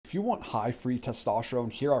If you want high free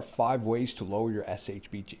testosterone, here are 5 ways to lower your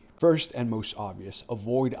SHBG. First and most obvious,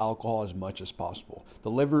 avoid alcohol as much as possible.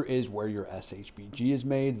 The liver is where your SHBG is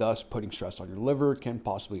made, thus putting stress on your liver can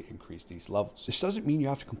possibly increase these levels. This doesn't mean you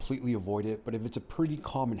have to completely avoid it, but if it's a pretty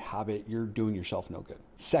common habit, you're doing yourself no good.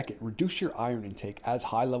 Second, reduce your iron intake, as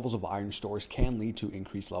high levels of iron stores can lead to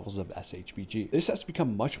increased levels of SHBG. This has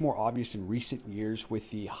become much more obvious in recent years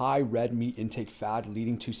with the high red meat intake fad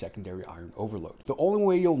leading to secondary iron overload. The only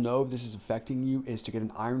way you'll know if this is affecting you is to get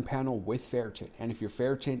an iron panel with ferritin, and if your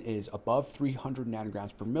ferritin is above 300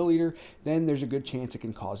 nanograms per milliliter, then there's a good chance it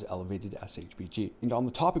can cause elevated SHBG. And on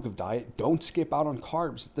the topic of diet, don't skip out on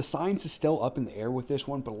carbs. The science is still up in the air with this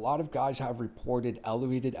one, but a lot of guys have reported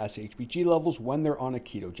elevated SHBG levels when they're on a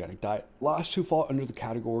ketogenic diet. Last two fall under the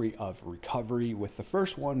category of recovery, with the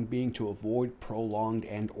first one being to avoid prolonged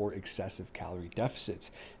and or excessive calorie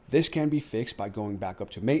deficits. This can be fixed by going back up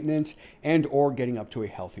to maintenance and or getting up to a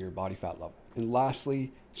healthier body fat level. And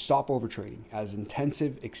lastly, stop overtraining, as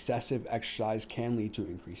intensive, excessive exercise can lead to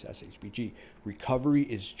increased SHBG. Recovery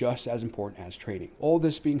is just as important as training. All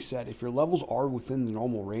this being said, if your levels are within the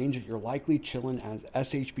normal range, you're likely chilling, as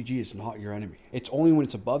SHBG is not your enemy. It's only when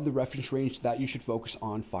it's above the reference range that you should focus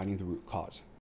on finding the root cause.